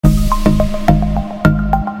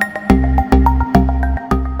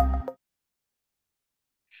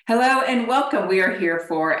Hello and welcome. We are here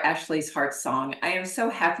for Ashley's Heart Song. I am so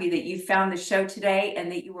happy that you found the show today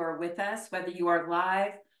and that you are with us, whether you are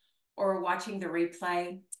live or watching the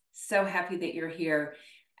replay. So happy that you're here.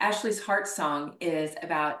 Ashley's Heart Song is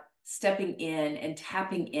about stepping in and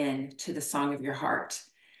tapping in to the song of your heart.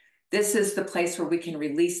 This is the place where we can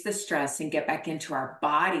release the stress and get back into our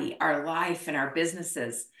body, our life, and our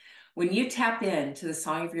businesses. When you tap into the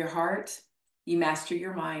song of your heart, you master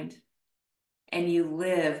your mind and you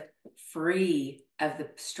live free of the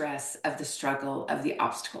stress, of the struggle, of the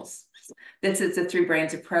obstacles. This is the Three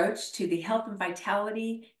Brains approach to the health and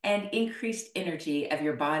vitality and increased energy of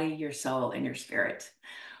your body, your soul, and your spirit.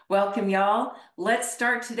 Welcome, y'all. Let's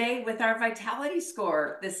start today with our vitality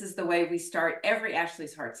score. This is the way we start every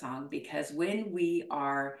Ashley's Heart Song, because when we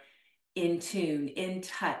are in tune, in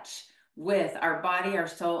touch with our body, our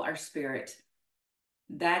soul, our spirit,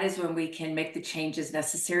 that is when we can make the changes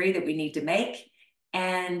necessary that we need to make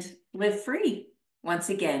and live free once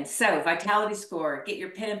again. So, vitality score, get your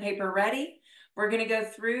pen and paper ready. We're going to go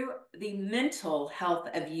through the mental health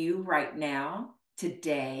of you right now,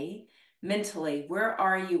 today. Mentally, where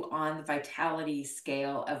are you on the vitality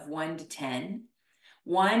scale of 1 to 10?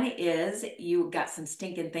 1 is you got some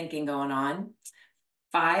stinking thinking going on.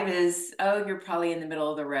 5 is, oh, you're probably in the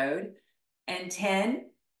middle of the road. And 10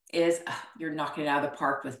 is you're knocking it out of the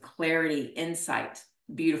park with clarity, insight.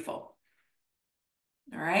 Beautiful.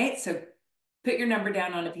 All right, so put your number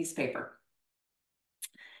down on a piece of paper.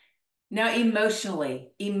 Now,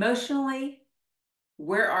 emotionally,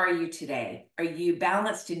 where are you today? Are you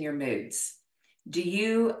balanced in your moods? Do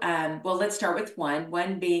you, well, let's start with 1.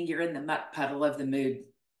 1 being you're in the muck puddle of the mood,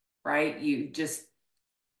 right? You just,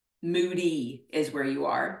 moody is where you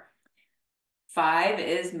are. 5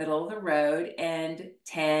 is middle of the road, and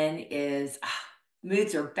 10 is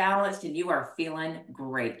moods are balanced and you are feeling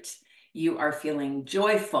great. You are feeling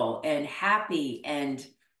joyful and happy and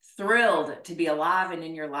thrilled to be alive and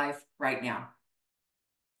in your life right now.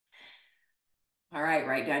 All right,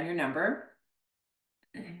 write down your number.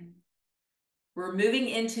 We're moving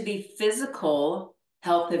into the physical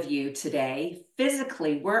health of you today.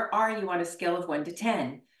 Physically, where are you on a scale of 1 to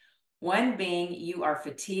 10? 1 being you are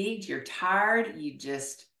fatigued, you're tired, you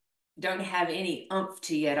just don't have any oomph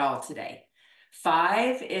to you at all today.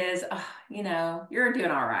 5 is, you're doing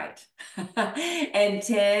all right. And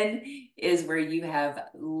 10 is where you have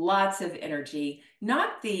lots of energy,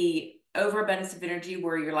 not the overabundance of energy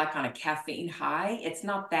where you're like on a caffeine high. It's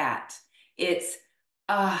not that. It's,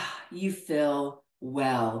 you feel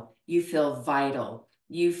well, you feel vital,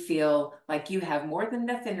 you feel like you have more than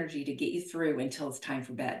enough energy to get you through until it's time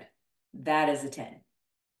for bed. That is a 10.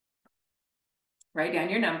 Write down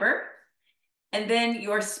your number. And then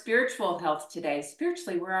your spiritual health today.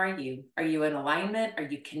 Spiritually, where are you? Are you in alignment? Are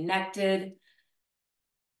you connected?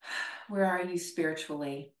 Where are you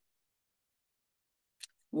spiritually?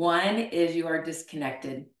 1 is you are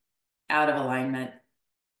disconnected, out of alignment.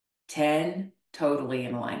 10, totally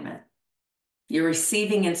in alignment. You're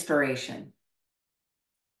receiving inspiration.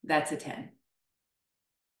 That's a 10.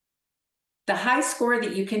 The high score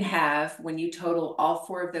that you can have when you total all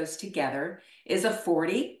 4 of those together is a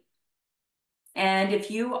 40. And if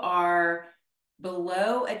you are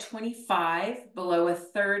below a 25, below a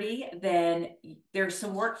 30, then there's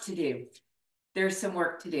some work to do. There's some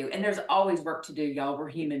work to do. And there's always work to do, y'all. We're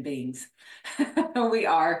human beings. We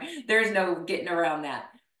are. There's no getting around that.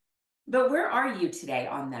 But where are you today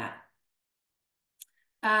on that?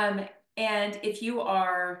 And if you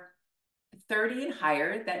are 30 and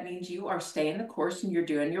higher, that means you are staying the course and you're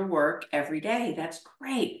doing your work every day. That's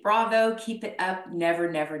great. Bravo. Keep it up. Never,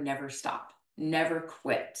 never, never stop. Never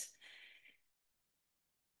quit.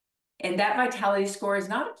 And that vitality score is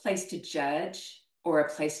not a place to judge or a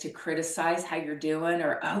place to criticize how you're doing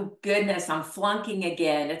or, oh goodness, I'm flunking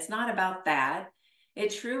again. It's not about that.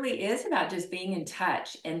 It truly is about just being in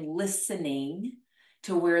touch and listening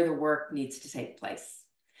to where the work needs to take place.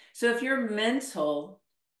 So if your mental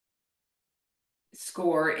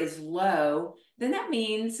score is low, then that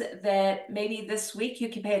means that maybe this week you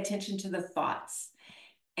can pay attention to the thoughts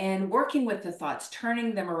and working with the thoughts,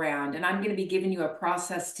 turning them around. And I'm going to be giving you a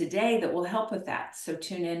process today that will help with that. So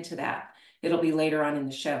tune into that. It'll be later on in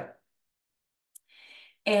the show.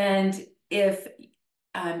 And if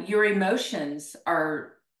your emotions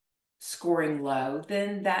are scoring low,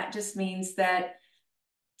 then that just means that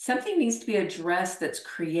something needs to be addressed that's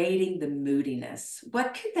creating the moodiness.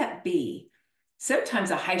 What could that be? Sometimes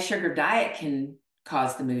a high sugar diet can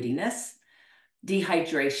cause the moodiness.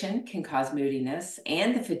 Dehydration can cause moodiness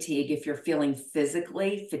and the fatigue. If you're feeling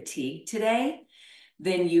physically fatigued today,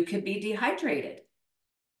 then you could be dehydrated.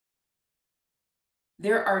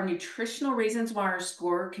 There are nutritional reasons why our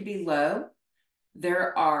score could be low.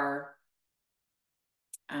 There are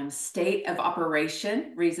state of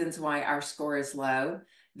operation reasons why our score is low.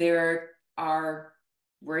 There are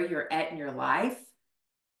where you're at in your life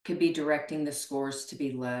could be directing the scores to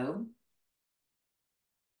be low.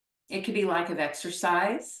 It could be lack of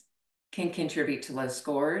exercise can contribute to low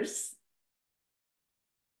scores.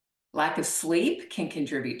 Lack of sleep can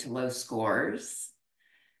contribute to low scores.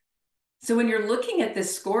 So when you're looking at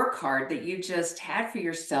this scorecard that you just had for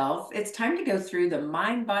yourself, it's time to go through the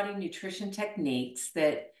mind-body nutrition techniques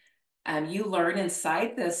that you learn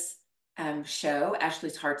inside this show,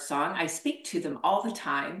 Ashley's Heart Song. I speak to them all the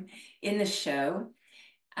time in the show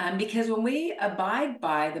because when we abide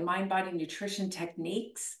by the mind-body nutrition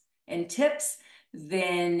techniques and tips,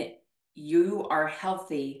 then you are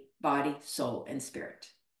healthy body, soul, and spirit.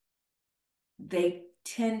 They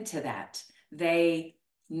tend to that. They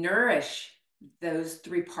nourish those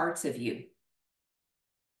three parts of you.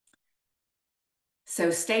 So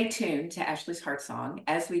stay tuned to Ashley's Heart Song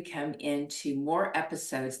as we come into more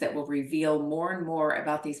episodes that will reveal more and more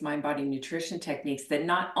about these mind-body nutrition techniques that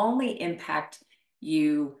not only impact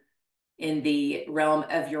you in the realm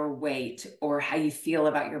of your weight or how you feel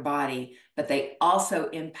about your body, but they also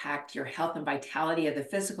impact your health and vitality of the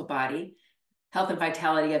physical body, health and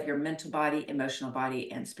vitality of your mental body, emotional body,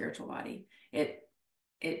 and spiritual body.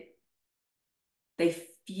 They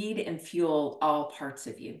feed and fuel all parts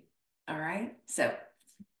of you. All right. So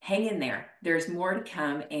hang in there. There's more to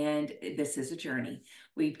come, and this is a journey.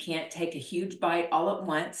 We can't take a huge bite all at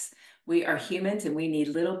once. We are humans, and we need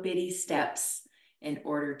little bitty steps in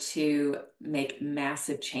order to make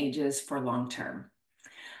massive changes for long term.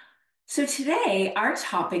 So today, our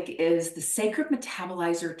topic is the sacred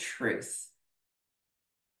metabolizer truth.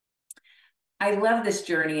 I love this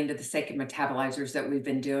journey into the sacred metabolizers that we've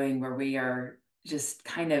been doing, where we are just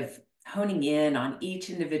kind of honing in on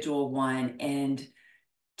each individual one and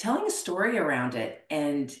telling a story around it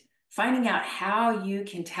and finding out how you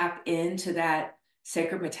can tap into that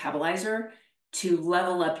sacred metabolizer to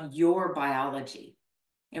level up your biology.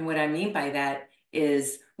 And what I mean by that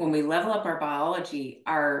is when we level up our biology,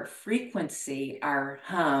 our frequency, our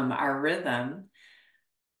hum, our rhythm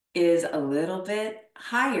is a little bit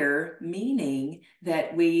higher, meaning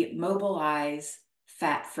that we mobilize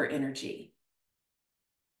fat for energy.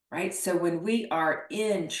 Right? So when we are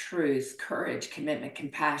in truth, courage, commitment,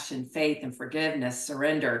 compassion, faith, and forgiveness,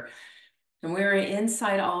 surrender, and we're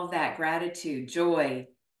inside all of that, gratitude, joy,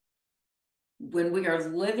 when we are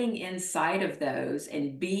living inside of those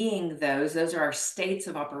and being those are our states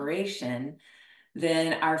of operation,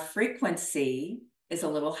 then our frequency is a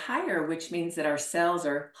little higher, which means that our cells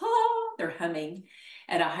are, they're humming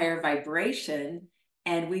at a higher vibration,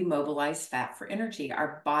 and we mobilize fat for energy.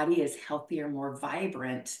 Our body is healthier, more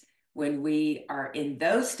vibrant when we are in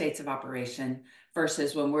those states of operation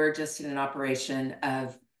versus when we're just in an operation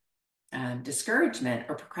of discouragement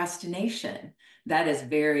or procrastination. That is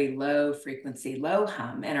very low frequency, low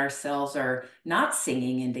hum, and our cells are not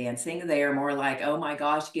singing and dancing. They are more like, oh my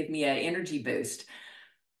gosh, give me an energy boost,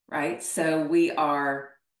 right? So we are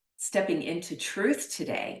stepping into truth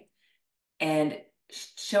today and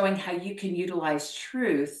showing how you can utilize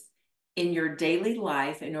truth in your daily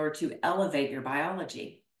life in order to elevate your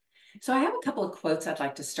biology. So I have a couple of quotes I'd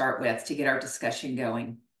like to start with to get our discussion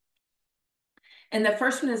going. And the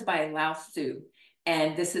first one is by Lao Tzu.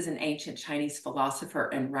 And this is an ancient Chinese philosopher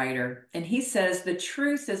and writer. And he says, the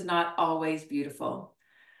truth is not always beautiful,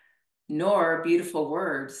 nor beautiful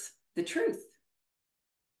words, the truth.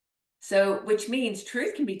 So, which means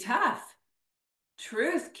truth can be tough.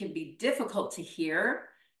 Truth can be difficult to hear.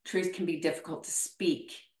 Truth can be difficult to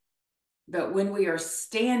speak. But when we are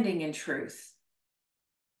standing in truth,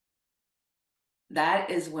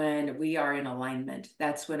 that is when we are in alignment.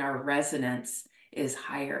 That's when our resonance is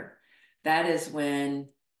higher. That is when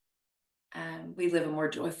we live a more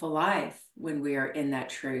joyful life, when we are in that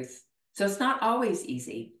truth. So it's not always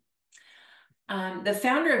easy. The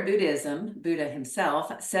founder of Buddhism, Buddha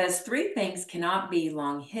himself, says three things cannot be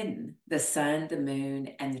long hidden: the sun, the moon,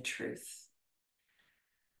 and the truth.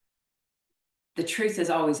 The truth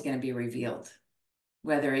is always going to be revealed,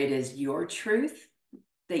 whether it is your truth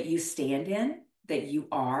that you stand in, that you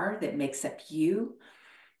are, that makes up you,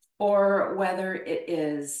 or whether it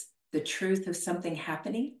is the truth of something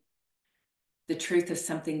happening, the truth of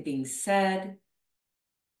something being said.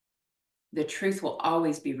 The truth will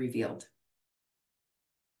always be revealed.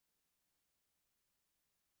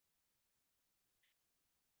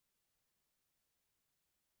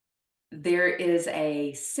 There is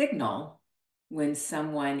a signal when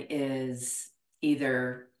someone is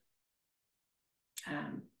either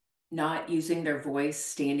um, not using their voice,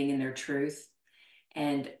 standing in their truth.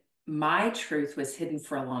 And my truth was hidden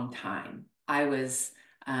for a long time. I was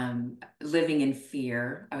living in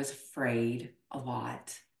fear. I was afraid a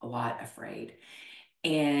lot afraid.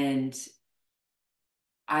 And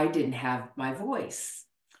I didn't have my voice.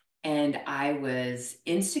 And I was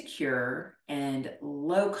insecure and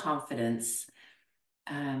low confidence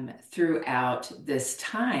throughout this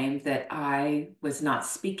time that I was not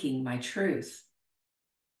speaking my truth.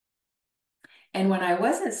 And when I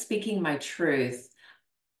wasn't speaking my truth,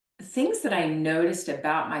 things that I noticed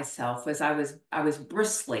about myself was I was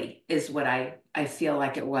bristly is what I feel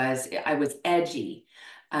like it was. I was edgy,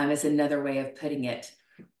 is another way of putting it.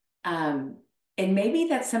 Um, and maybe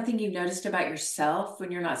that's something you noticed about yourself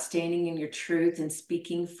when you're not standing in your truth and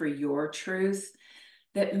speaking for your truth,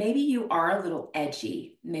 that maybe you are a little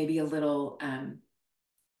edgy, maybe a little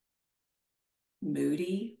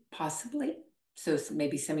moody, possibly. So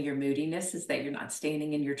maybe some of your moodiness is that you're not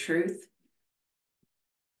standing in your truth.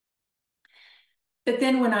 But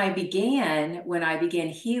then when I began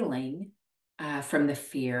healing from the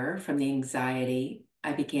fear, from the anxiety,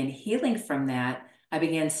 I began healing from that. I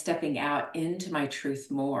began stepping out into my truth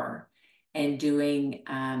more and doing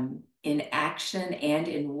in action and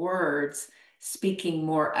in words, speaking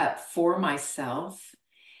more up for myself.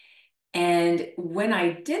 And when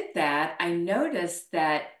I did that, I noticed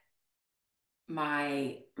that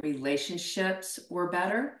my relationships were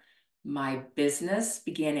better. My business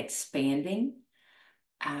began expanding.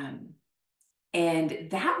 Um, and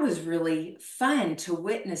that was really fun to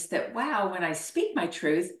witness that, wow, when I speak my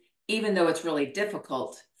truth, even though it's really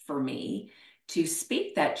difficult for me to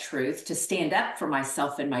speak that truth, to stand up for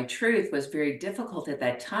myself and my truth was very difficult at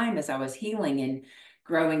that time as I was healing and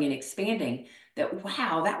growing and expanding. That,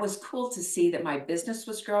 wow, that was cool to see that my business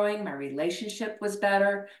was growing, my relationship was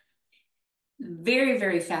better. Very,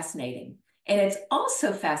 very fascinating. And it's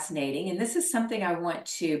also fascinating, and this is something I want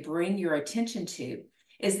to bring your attention to,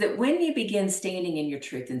 is that when you begin standing in your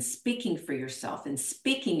truth and speaking for yourself and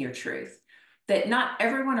speaking your truth, that not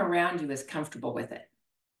everyone around you is comfortable with it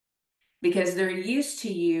because they're used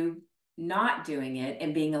to you not doing it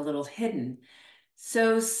and being a little hidden.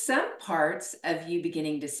 So some parts of you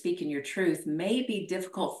beginning to speak in your truth may be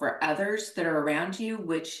difficult for others that are around you,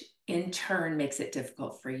 which in turn makes it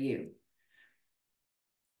difficult for you.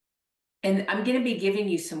 And I'm going to be giving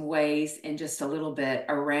you some ways in just a little bit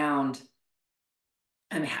around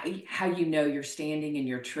how you know you're standing in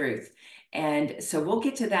your truth. And so we'll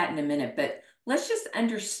get to that in a minute, but let's just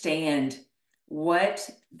understand what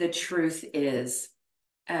the truth is.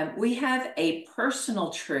 We have a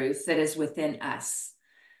personal truth that is within us.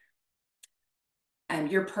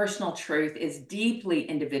 Your personal truth is deeply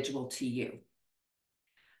individual to you.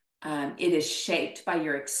 It is shaped by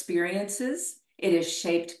your experiences. It is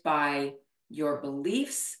shaped by your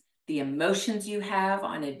beliefs, the emotions you have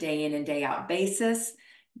on a day in and day out basis,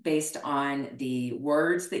 based on the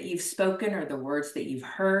words that you've spoken or the words that you've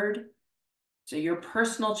heard. So your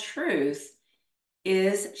personal truth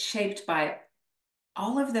is shaped by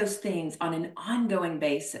all of those things on an ongoing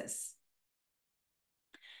basis.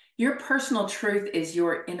 Your personal truth is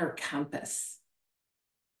your inner compass,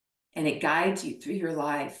 and it guides you through your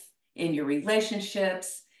life in your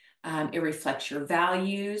relationships. It reflects your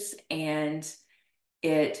values, and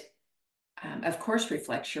it, of course,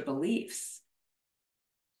 reflects your beliefs.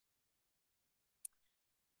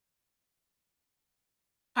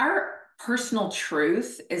 Our personal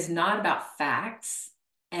truth is not about facts,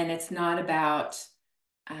 and it's not about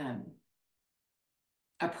um,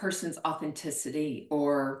 a person's authenticity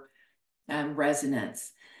or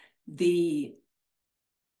resonance. The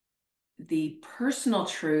personal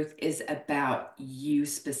truth is about you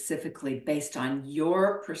specifically based on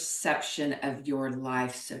your perception of your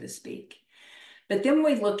life, so to speak. But then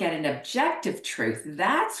we look at an objective truth.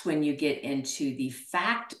 That's when you get into the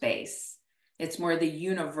fact base. It's more the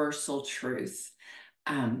universal truth.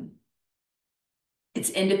 It's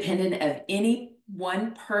independent of any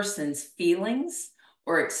one person's feelings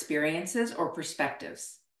or experiences or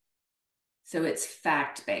perspectives. So it's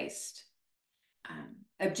fact based.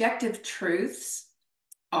 Objective truths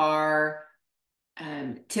are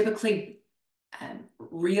typically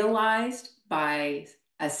realized by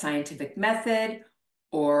a scientific method,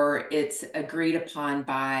 or it's agreed upon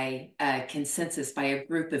by a consensus by a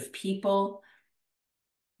group of people.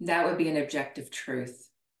 That would be an objective truth.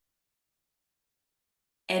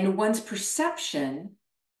 And one's perception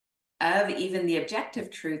of even the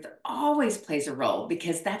objective truth always plays a role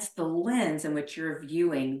because that's the lens in which you're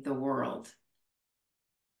viewing the world.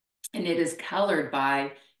 And it is colored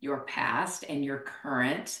by your past and your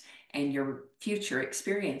current and your future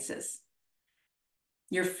experiences.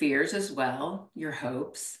 Your fears as well, your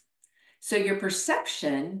hopes. So your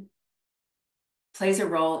perception plays a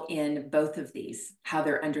role in both of these, how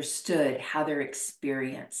they're understood, how they're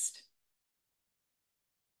experienced.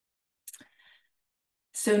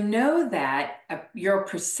 So know that your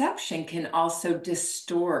perception can also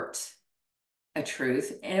distort a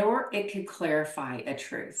truth, or it could clarify a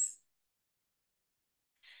truth.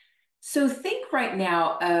 So think right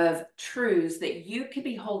now of truths that you could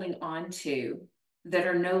be holding on to that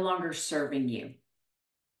are no longer serving you.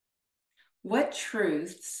 What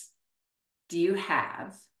truths do you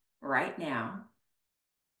have right now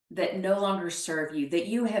that no longer serve you, that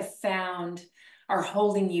you have found are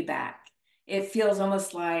holding you back? It feels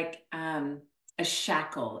almost like a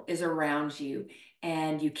shackle is around you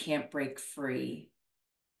and you can't break free.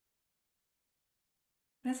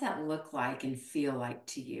 What does that look like and feel like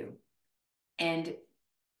to you? And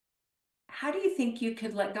how do you think you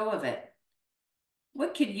could let go of it?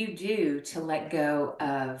 What could you do to let go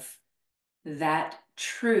of that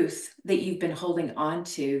truth that you've been holding on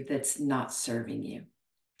to that's not serving you?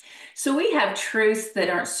 So we have truths that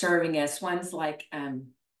aren't serving us. One's like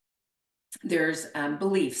there's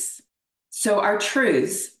beliefs. So our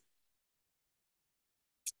truths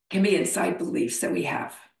can be inside beliefs that we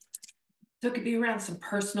have. So it could be around some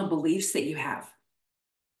personal beliefs that you have,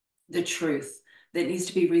 the truth that needs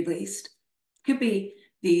to be released. It could be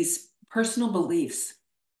these personal beliefs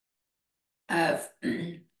of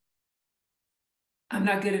I'm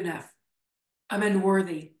not good enough, I'm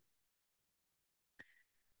unworthy,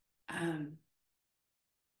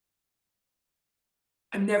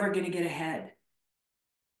 I'm never going to get ahead.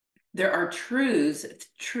 There are truths,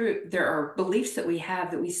 there are beliefs that we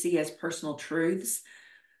have that we see as personal truths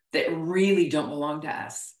that really don't belong to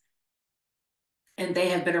us. And they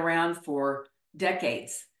have been around for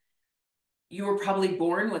decades. You were probably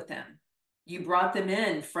born with them. You brought them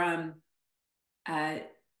in from,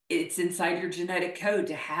 it's inside your genetic code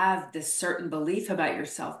to have this certain belief about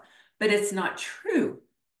yourself, but it's not true.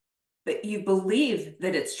 But you believe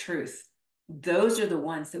that it's truth. Those are the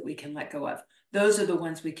ones that we can let go of. Those are the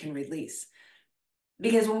ones we can release.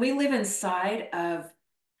 Because when we live inside of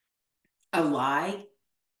a lie,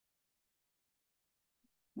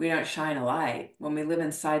 we don't shine a light. When we live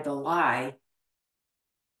inside the lie,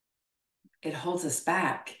 it holds us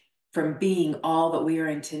back from being all that we are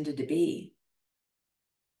intended to be.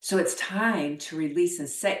 So it's time to release and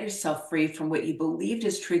set yourself free from what you believed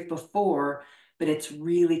as truth before, but it's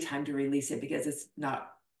really time to release it because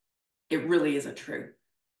it really isn't true.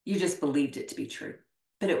 You just believed it to be true,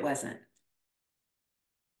 but it wasn't.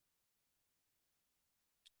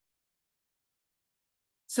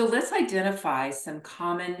 So let's identify some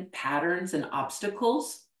common patterns and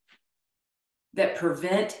obstacles that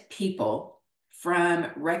prevent people from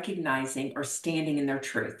recognizing or standing in their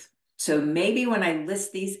truth. So maybe when I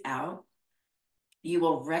list these out, you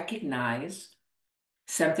will recognize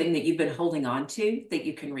something that you've been holding on to that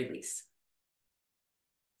you can release.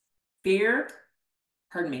 Fear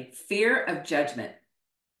of judgment.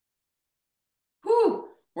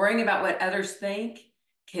 Worrying about what others think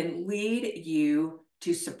can lead you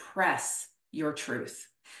to suppress your truth.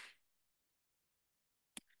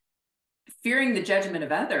 Fearing the judgment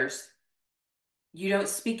of others, you don't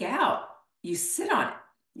speak out. You sit on it.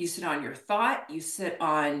 You sit on your thought, you sit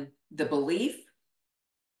on the belief,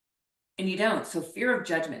 and you don't. So fear of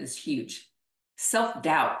judgment is huge.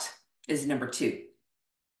 Self-doubt is number 2.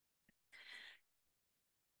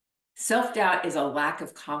 Self-doubt is a lack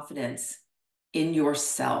of confidence in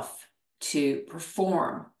yourself to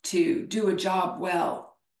perform, to do a job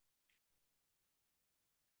well.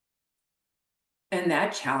 And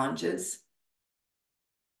that challenges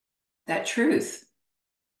that truth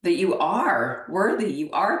that you are worthy, you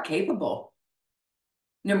are capable.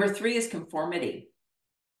 Number 3 is conformity.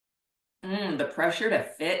 The pressure to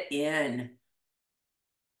fit in.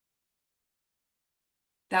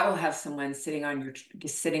 That will have someone sitting on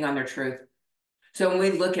their truth. So when we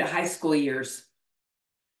look at high school years,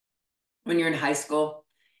 when you're in high school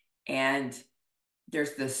and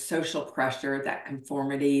there's this social pressure, that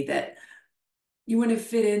conformity, that you want to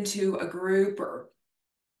fit into a group or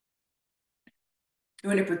you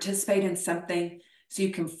want to participate in something, so you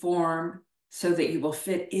conform so that you will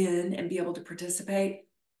fit in and be able to participate.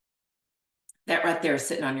 That right there is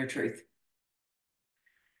sitting on your truth.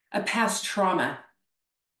 A past trauma.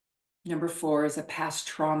 Number 4 is a past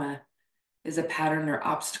trauma, is a pattern or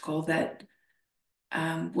obstacle that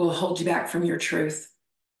will hold you back from your truth.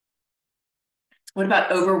 What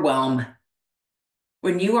about overwhelm?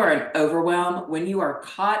 When you are in overwhelm, when you are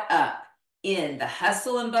caught up in the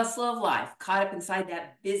hustle and bustle of life, caught up inside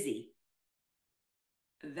that busy,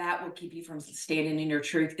 that will keep you from standing in your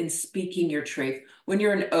truth and speaking your truth. When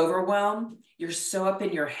you're in overwhelm, you're so up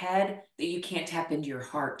in your head that you can't tap into your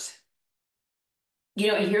heart. You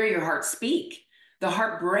don't hear your heart speak. The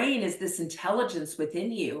heart brain is this intelligence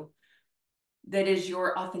within you that is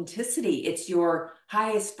your authenticity. It's your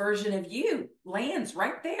highest version of you, lands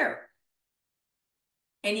right there.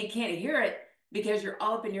 And you can't hear it because you're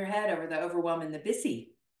all up in your head over the overwhelm and the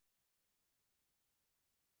busy.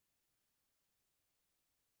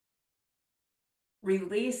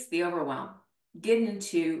 Release the overwhelm. Get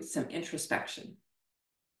into some introspection,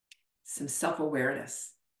 some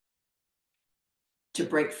self-awareness to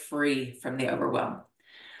break free from the overwhelm.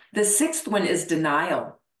 The sixth one is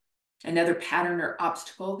denial. Another pattern or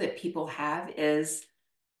obstacle that people have is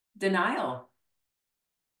denial.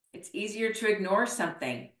 It's easier to ignore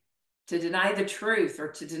something, to deny the truth, or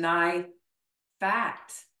to deny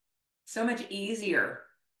fact. So much easier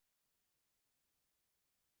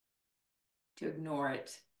to ignore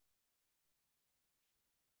it.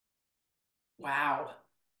 Wow.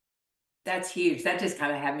 That's huge. That just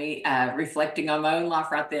kind of had me reflecting on my own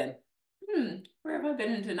life right then. Where have I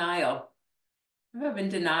been in denial? Where have I been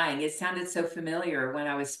denying? It sounded so familiar when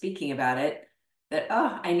I was speaking about it that,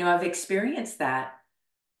 oh, I know I've experienced that,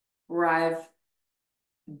 where I've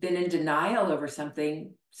been in denial over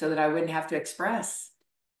something so that I wouldn't have to express.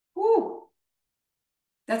 Whoo,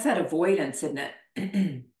 that's that avoidance, isn't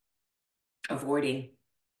it? Avoiding.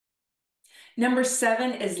 Number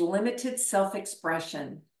 7 is limited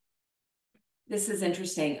self-expression. This is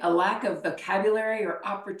interesting. A lack of vocabulary or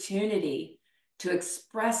opportunity to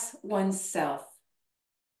express oneself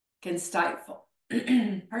can stifle,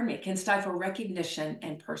 pardon me, can stifle recognition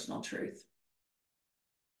and personal truth.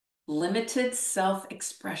 Limited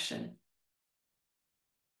self-expression.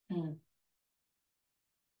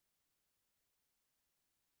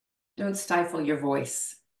 Don't stifle your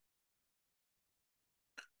voice.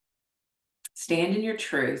 Stand in your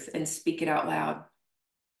truth and speak it out loud.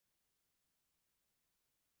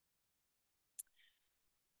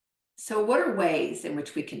 So what are ways in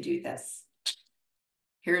which we can do this?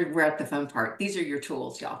 Here we're at the fun part. These are your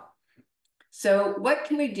tools, y'all. So what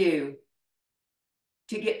can we do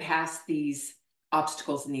to get past these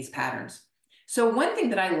obstacles and these patterns? So one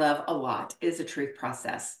thing that I love a lot is a truth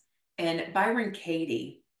process. And Byron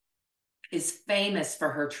Katie is famous for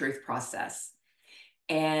her truth process.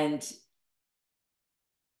 And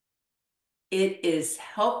it is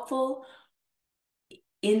helpful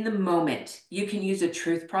in the moment. You can use a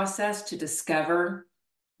truth process to discover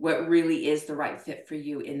what really is the right fit for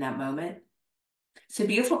you in that moment. It's a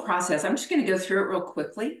beautiful process. I'm just going to go through it real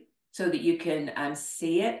quickly so that you can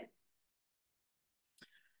see it.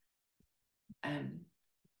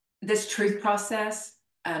 This truth process,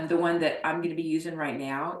 the one that I'm going to be using right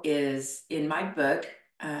now, is in my book,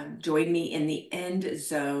 Join Me in the End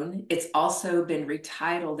Zone. It's also been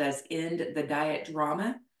retitled as End the Diet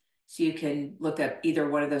Drama. So you can look up either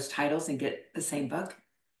one of those titles and get the same book.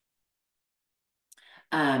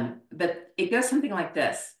 But it goes something like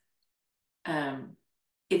this.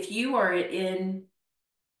 If you are in,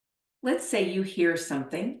 let's say you hear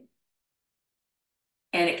something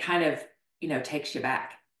and it kind of, takes you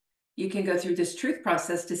back. You can go through this truth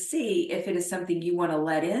process to see if it is something you want to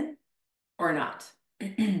let in or not.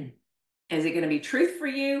 Is it going to be truth for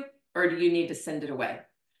you, or do you need to send it away?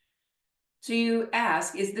 So you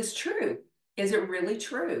ask, is this true? Is it really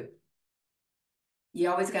true? You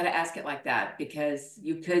always got to ask it like that, because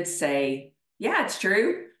you could say, yeah, it's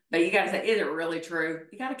true, but you got to say, is it really true?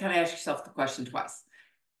 You got to kind of ask yourself the question twice.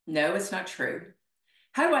 No, it's not true.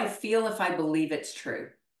 How do I feel if I believe it's true?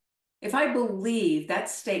 If I believe that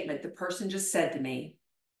statement the person just said to me,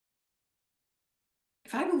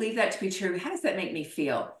 if I believe that to be true, how does that make me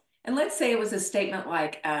feel? And let's say it was a statement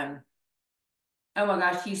like, oh my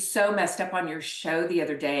gosh, you so messed up on your show the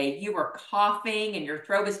other day. You were coughing and your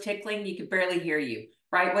throat was tickling. You could barely hear you,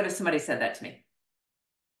 right? What if somebody said that to me?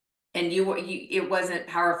 And it wasn't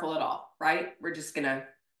powerful at all, right? We're just going to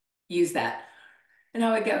use that. And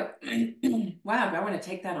I would go, wow, do I want to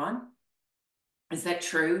take that on? Is that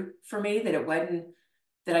true for me, that it wasn't,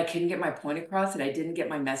 that I couldn't get my point across, that I didn't get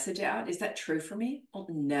my message out? Is that true for me? Well,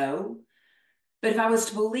 no. But if I was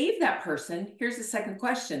to believe that person, here's the second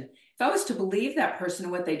question. If I was to believe that person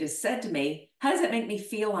and what they just said to me, how does that make me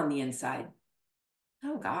feel on the inside?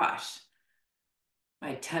 Oh gosh,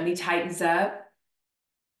 my tummy tightens up.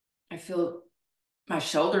 I feel my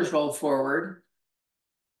shoulders roll forward.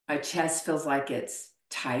 My chest feels like it's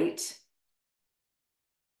tight.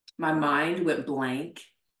 My mind went blank.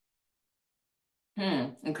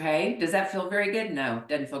 Okay. Does that feel very good? No,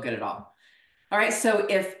 doesn't feel good at all. All right. So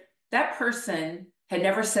if that person had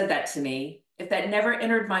never said that to me, if that never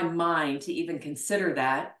entered my mind to even consider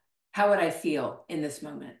that, how would I feel in this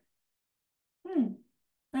moment? Hmm.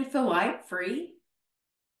 I'd feel light, free.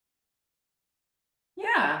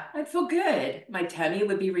 Yeah, I'd feel good. My tummy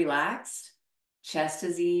would be relaxed, chest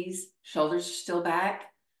is eased, shoulders are still back.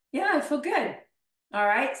 Yeah, I feel good. All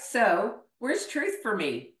right. So where's truth for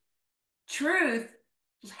me? Truth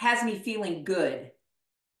has me feeling good,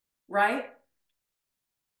 right?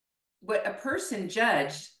 What a person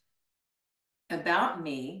judged about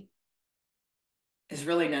me is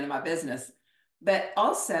really none of my business. But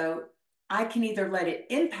also, I can either let it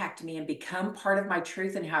impact me and become part of my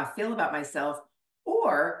truth and how I feel about myself,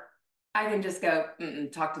 or I can just go,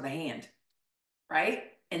 talk to the hand, right?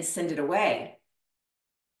 And send it away.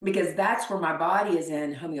 Because that's where my body is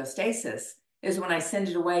in homeostasis, is when I send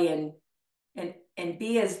it away and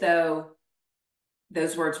be as though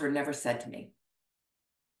those words were never said to me.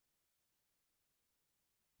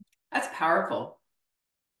 That's powerful.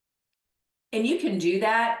 And you can do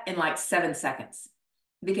that in like 7 seconds.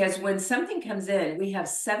 Because when something comes in, we have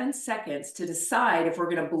 7 seconds to decide if we're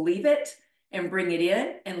going to believe it and bring it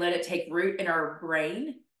in and let it take root in our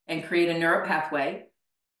brain and create a neural pathway.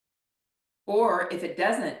 Or if it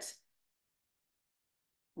doesn't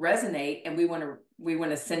resonate and we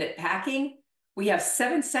want to send it packing, we have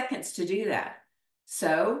 7 seconds to do that.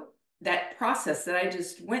 So that process that I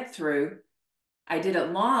just went through, I did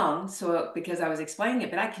it long so because I was explaining it,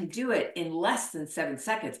 but I can do it in less than 7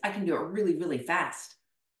 seconds. I can do it really, really fast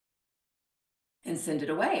and send it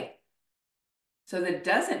away so that it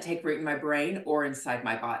doesn't take root in my brain or inside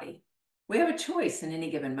my body. We have a choice in any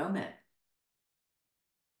given moment.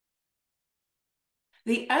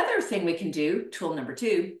 The other thing we can do, tool number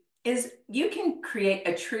 2, is you can create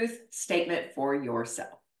a truth statement for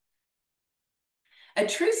yourself. A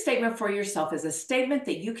truth statement for yourself is a statement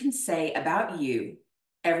that you can say about you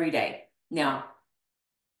every day. Now,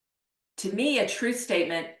 to me, a truth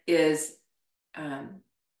statement is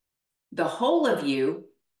the whole of you.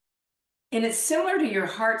 And it's similar to your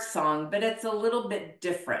heart song, but it's a little bit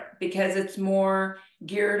different because it's more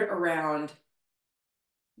geared around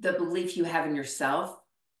the belief you have in yourself.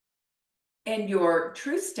 And your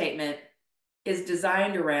truth statement is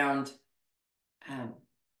designed around um,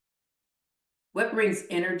 what brings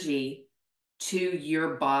energy to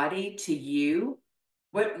your body, to you,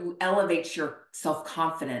 what elevates your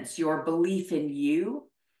self-confidence, your belief in you.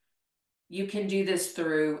 You can do this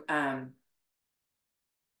through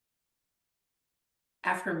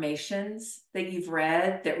affirmations that you've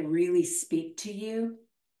read that really speak to you.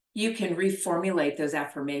 You can reformulate those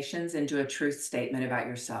affirmations into a truth statement about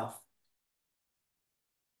yourself.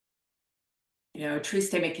 You know, a truth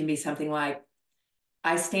statement can be something like,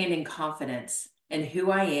 I stand in confidence in who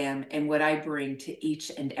I am and what I bring to each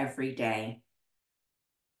and every day.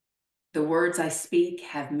 The words I speak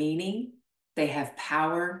have meaning, they have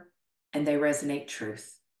power, and they resonate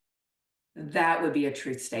truth. That would be a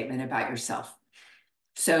truth statement about yourself.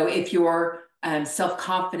 So if your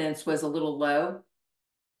self-confidence was a little low,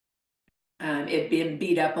 it been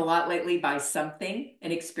beat up a lot lately by something,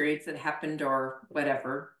 an experience that happened or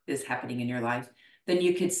whatever is happening in your life, then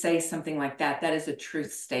you could say something like that. That is a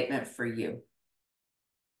truth statement for you.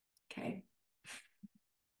 Okay.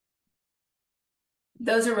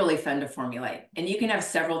 Those are really fun to formulate. And you can have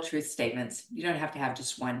several truth statements. You don't have to have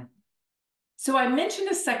just one. So I mentioned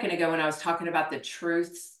a second ago when I was talking about the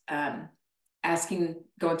truths,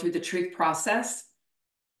 going through the truth process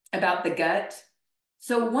about the gut.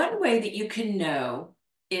 So one way that you can know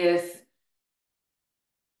if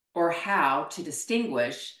or how to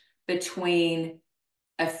distinguish between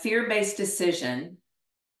a fear-based decision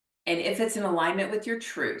and if it's in alignment with your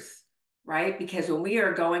truth, right? Because when we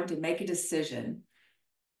are going to make a decision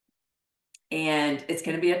and it's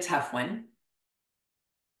going to be a tough one,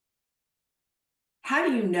 how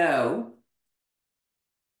do you know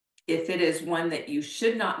if it is one that you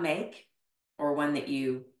should not make or one that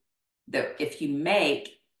if you make,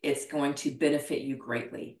 it's going to benefit you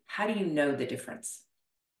greatly? How do you know the difference?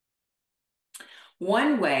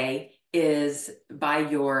 One way is by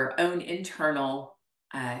your own internal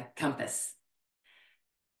compass,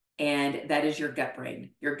 and that is your gut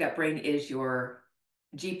brain. Your gut brain is your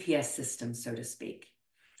GPS system, so to speak.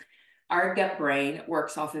 Our gut brain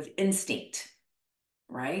works off of instinct,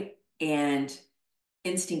 right? And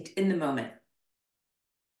instinct in the moment.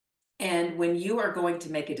 And when you are going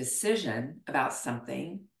to make a decision about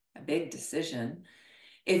something, a big decision,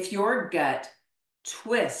 if your gut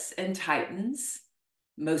twists and tightens,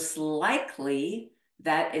 most likely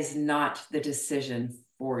that is not the decision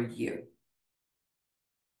for you.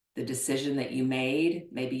 The decision that you made,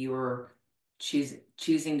 maybe you were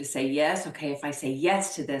choosing to say yes. Okay, if I say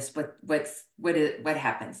yes to this, what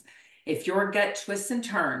happens? If your gut twists and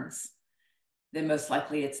turns, then most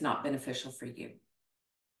likely it's not beneficial for you.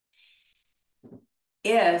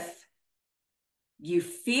 If you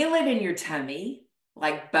feel it in your tummy,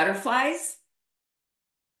 like butterflies,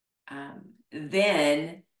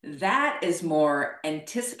 then that is more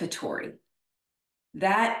anticipatory.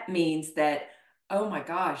 That means that, oh my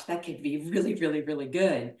gosh, that could be really, really, really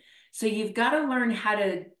good. So you've got to learn how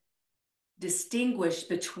to distinguish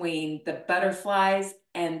between the butterflies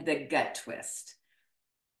and the gut twist.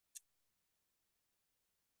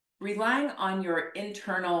 Relying on your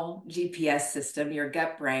internal GPS system, your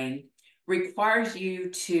gut brain, requires you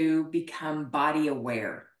to become body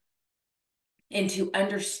aware and to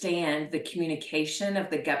understand the communication of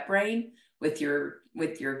the gut brain with your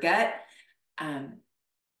gut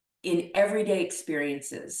in everyday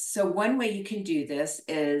experiences. So one way you can do this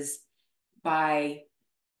is by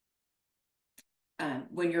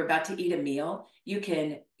when you're about to eat a meal, you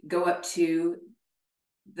can go up to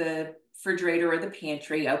the refrigerator or the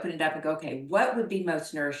pantry, open it up and go, okay, what would be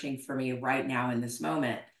most nourishing for me right now in this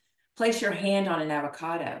moment? Place your hand on an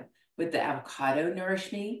avocado. Would the avocado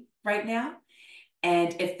nourish me right now?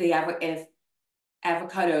 And if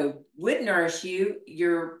avocado would nourish you,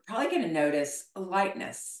 you're probably going to notice a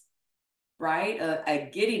lightness, right? A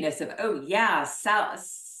giddiness of, oh yeah,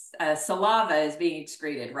 saliva is being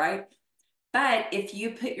excreted, right? But if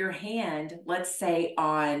you put your hand, let's say,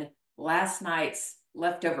 on last night's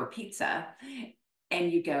leftover pizza,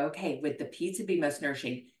 and you go, okay, would the pizza be most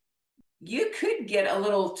nourishing? You could get a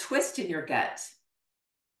little twist in your gut.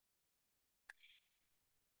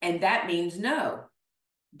 And that means no,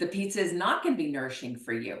 the pizza is not going to be nourishing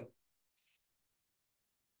for you.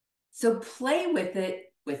 So play with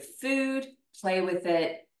it with food, play with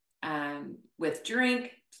it with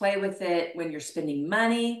drink, play with it when you're spending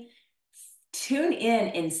money. Tune in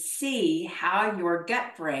and see how your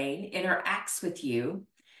gut brain interacts with you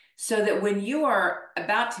so that when you are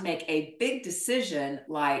about to make a big decision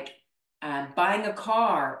like buying a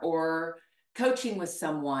car or coaching with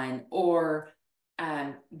someone or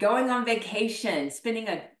going on vacation, spending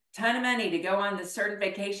a ton of money to go on this certain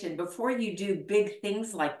vacation, before you do big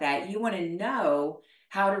things like that, you want to know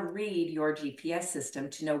how to read your GPS system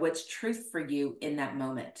to know what's truth for you in that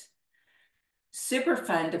moment. Super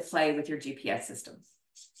fun to play with your GPS system.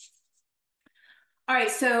 All right,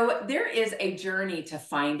 so there is a journey to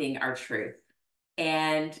finding our truth.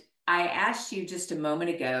 And I asked you just a moment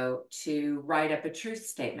ago to write up a truth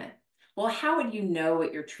statement. Well, how would you know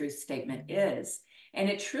what your truth statement is? And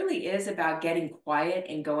it truly is about getting quiet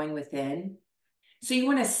and going within. So you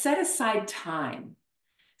want to set aside time.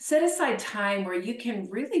 Set aside time where you can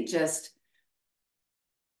really just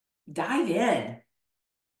dive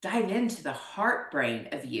into the heart brain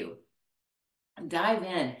of you. Dive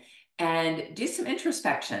in and do some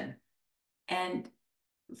introspection and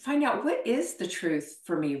find out, what is the truth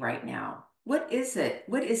for me right now? What is it?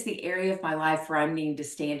 What is the area of my life where I'm needing to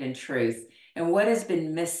stand in truth? And what has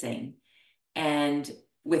been missing and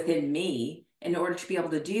within me in order to be able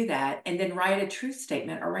to do that? And then write a truth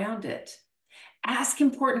statement around it. Ask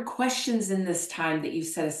important questions in this time that you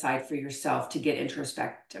set aside for yourself to get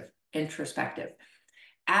introspective.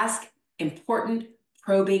 Ask important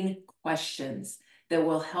probing questions that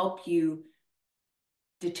will help you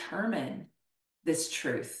determine this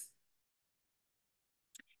truth.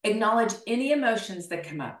 Acknowledge any emotions that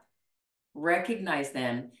come up. Recognize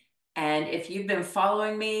them. And if you've been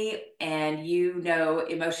following me and you know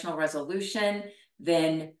emotional resolution,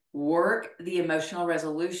 then work the emotional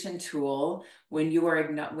resolution tool when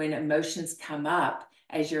emotions come up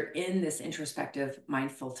as you're in this introspective,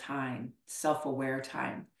 mindful time, self-aware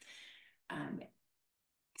time.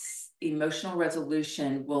 Emotional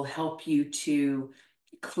resolution will help you to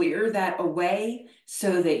clear that away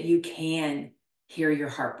so that you can hear your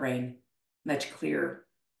heart brain much clearer.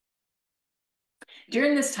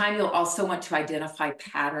 During this time, you'll also want to identify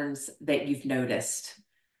patterns that you've noticed,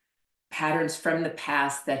 patterns from the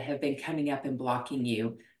past that have been coming up and blocking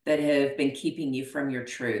you, that have been keeping you from your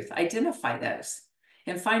truth. Identify those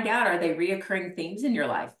and find out, are they reoccurring themes in your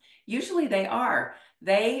life? Usually they are.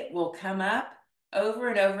 They will come up over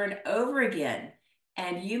and over and over again,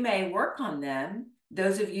 and you may work on them.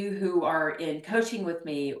 Those of you who are in coaching with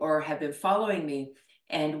me or have been following me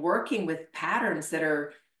and working with patterns that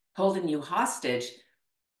are holding you hostage,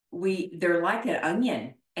 they're like an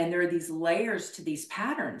onion. And there are these layers to these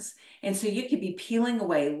patterns. And so you could be peeling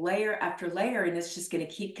away layer after layer, and it's just going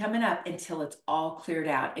to keep coming up until it's all cleared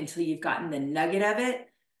out, until you've gotten the nugget of it,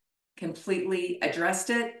 completely addressed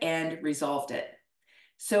it, and resolved it.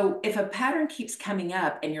 So if a pattern keeps coming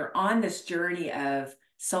up and you're on this journey of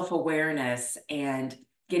self-awareness and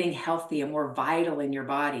getting healthy and more vital in your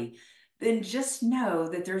body, then just know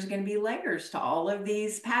that there's going to be layers to all of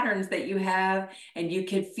these patterns that you have, and you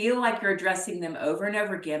can feel like you're addressing them over and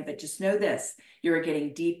over again, but just know this, you're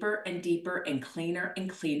getting deeper and deeper and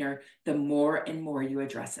cleaner the more and more you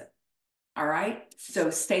address it. All right?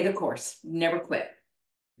 So stay the course, never quit.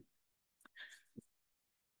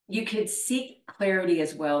 You could seek clarity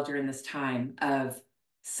as well during this time of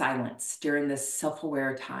silence, during this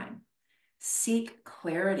self-aware time. Seek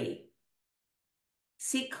clarity.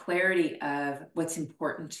 Seek clarity of what's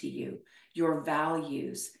important to you, your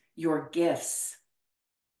values, your gifts.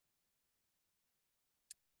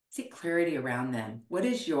 Seek clarity around them. What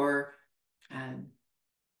is your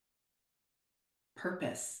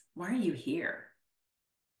purpose? Why are you here?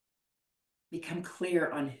 Become clear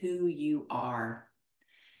on who you are.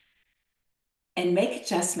 And make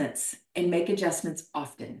adjustments, and make adjustments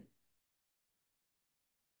often.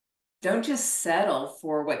 Don't just settle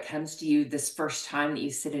for what comes to you this first time that you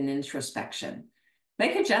sit in introspection.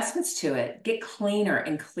 Make adjustments to it. Get cleaner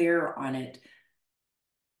and clearer on it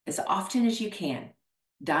as often as you can.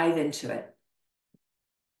 Dive into it.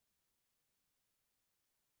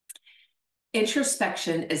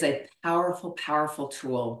 Introspection is a powerful, powerful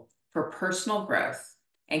tool for personal growth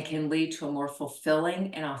and can lead to a more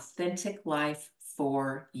fulfilling and authentic life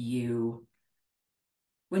for you.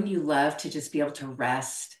 Wouldn't you love to just be able to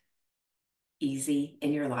rest easy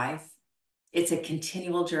in your life? It's a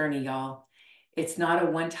continual journey, y'all. It's not a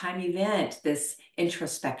one-time event, this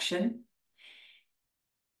introspection.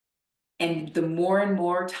 And the more and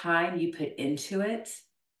more time you put into it,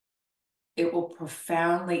 it will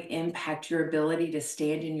profoundly impact your ability to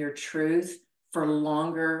stand in your truth for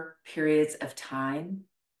longer periods of time,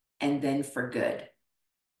 and then for good.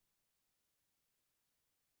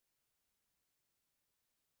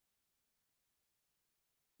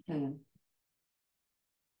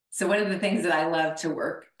 So one of the things that I love to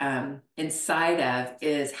work inside of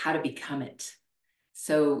is how to become it.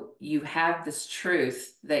 So you have this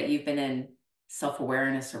truth that you've been in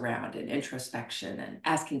self-awareness around and introspection and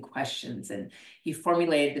asking questions, and you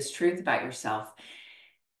formulated this truth about yourself.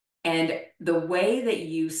 And the way that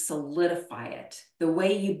you solidify it, the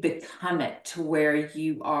way you become it to where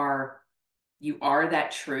you are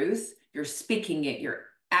that truth, you're speaking it, you're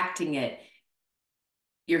acting it,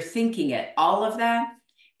 you're thinking it, all of that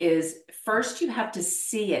is first you have to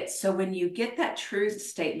see it. So when you get that truth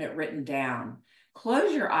statement written down,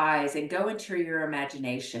 close your eyes and go into your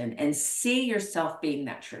imagination and see yourself being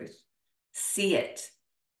that truth. See it.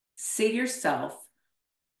 See yourself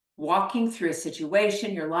walking through a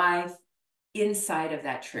situation, your life, inside of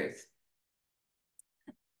that truth.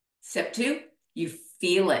 Step 2, you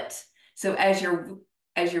feel it. So as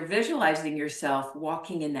you're visualizing yourself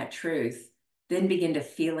walking in that truth, then begin to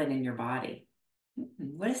feel it in your body.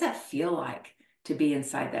 What does that feel like to be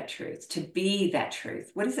inside that truth, to be that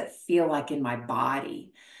truth? What does it feel like in my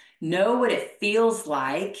body? Know what it feels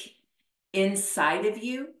like inside of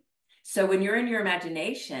you. So when you're in your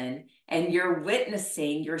imagination and you're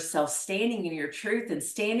witnessing yourself standing in your truth and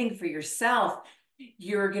standing for yourself,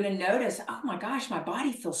 you're going to notice, oh my gosh, my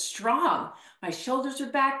body feels strong. My shoulders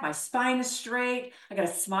are back. My spine is straight. I got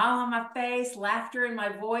a smile on my face, laughter in my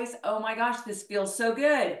voice. Oh my gosh, this feels so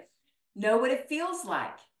good. Know what it feels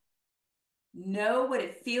like. Know what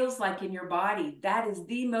it feels like in your body. That is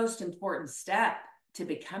the most important step to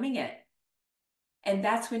becoming it. And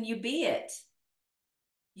that's when you be it.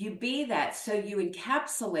 You be that. So you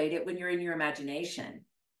encapsulate it when you're in your imagination.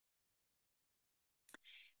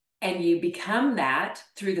 And you become that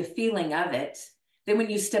through the feeling of it. Then when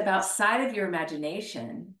you step outside of your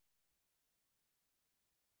imagination,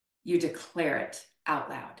 you declare it out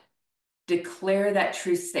loud. Declare that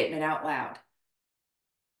truth statement out loud.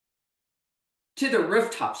 To the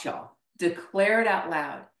rooftops, y'all. Declare it out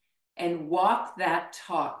loud and walk that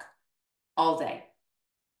talk all day.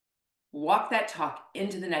 Walk that talk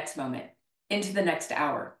into the next moment, into the next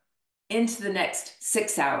hour, into the next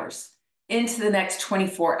 6 hours, into the next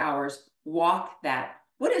 24 hours. Walk that.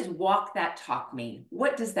 What does walk that talk mean?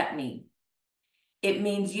 What does that mean? It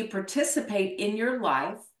means you participate in your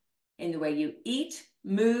life in the way you eat,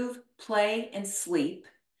 move, play, and sleep.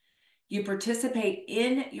 You participate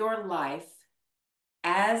in your life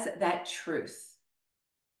as that truth.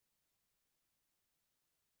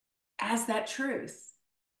 As that truth.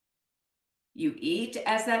 You eat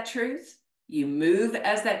as that truth. You move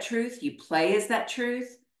as that truth. You play as that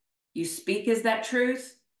truth. You speak as that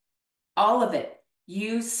truth. All of it.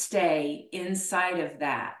 You stay inside of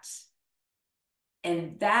that.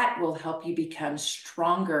 And that will help you become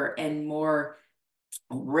stronger and more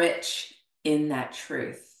rich in that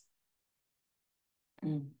truth.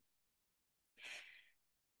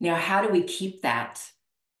 Now, how do we keep that?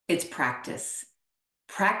 It's practice.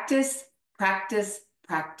 Practice, practice,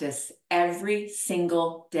 practice every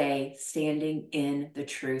single day, standing in the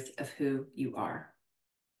truth of who you are.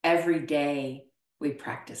 Every day we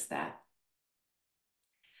practice that.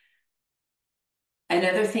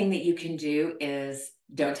 Another thing that you can do is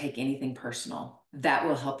don't take anything personal. That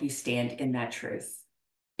will help you stand in that truth.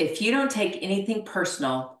 If you don't take anything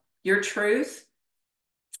personal, your truth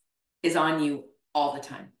is on you all the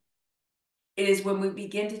time. It is when we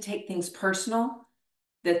begin to take things personal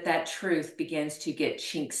that that truth begins to get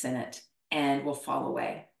chinks in it and will fall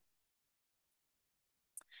away.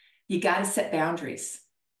 You got to set boundaries.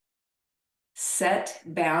 Set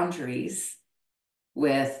boundaries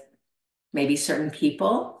with maybe certain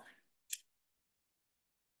people,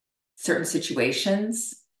 certain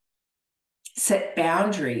situations. Set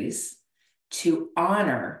boundaries to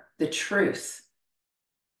honor the truth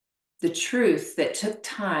that took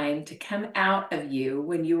time to come out of you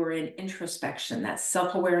when you were in introspection, that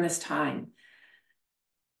self-awareness time.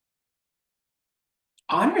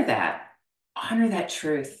 Honor that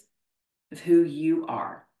truth of who you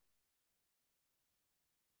are.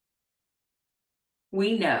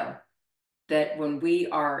 We know that when we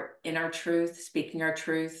are in our truth, speaking our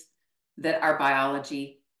truth, that our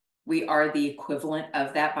biology, we are the equivalent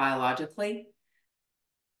of that biologically,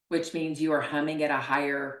 which means you are humming at a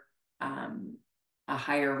higher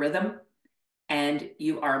rhythm, and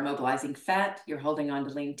you are mobilizing fat, you're holding on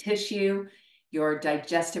to lean tissue, your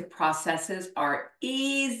digestive processes are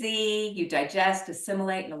easy. You digest,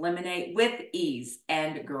 assimilate, and eliminate with ease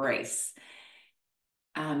and grace.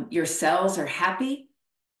 Your cells are happy.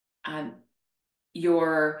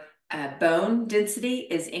 Your bone density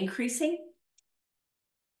is increasing.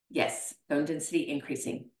 Yes, bone density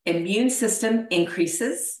increasing. Immune system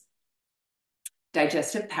increases.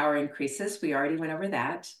 Digestive power increases. We already went over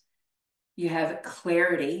that. You have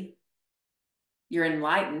clarity. You're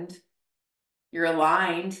enlightened. You're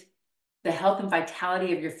aligned. The health and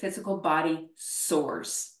vitality of your physical body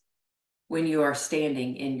soars when you are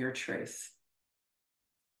standing in your truth.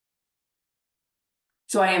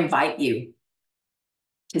 So I invite you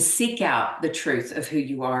to seek out the truth of who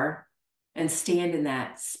you are and stand in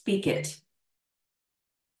that. Speak it.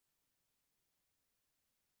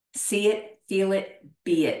 See it, feel it,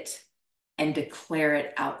 be it, and declare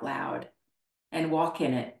it out loud and walk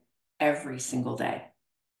in it every single day.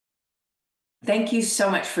 Thank you so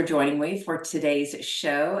much for joining me for today's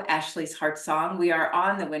show, Ashley's Heart Song. We are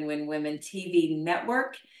on the Win Win Women TV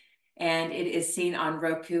network, and it is seen on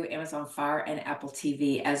Roku, Amazon Fire, and Apple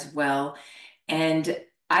TV as well. And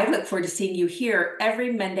I look forward to seeing you here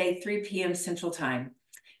every Monday, 3 p.m. Central Time.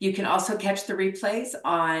 You can also catch the replays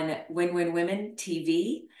on Win Win Women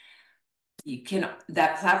TV.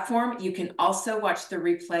 That platform. You can also watch the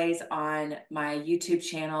replays on my YouTube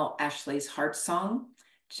channel, Ashley's Heart Song.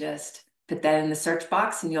 Just put that in the search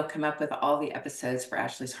box and you'll come up with all the episodes for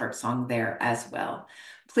Ashley's Heart Song there as well.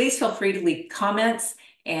 Please feel free to leave comments,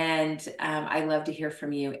 and I love to hear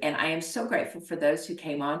from you. And I am so grateful for those who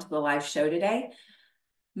came on to the live show today.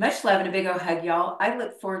 Much love and a big old hug, y'all. I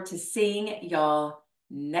look forward to seeing y'all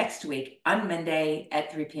next week on Monday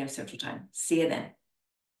at 3 p.m. Central Time. See you then.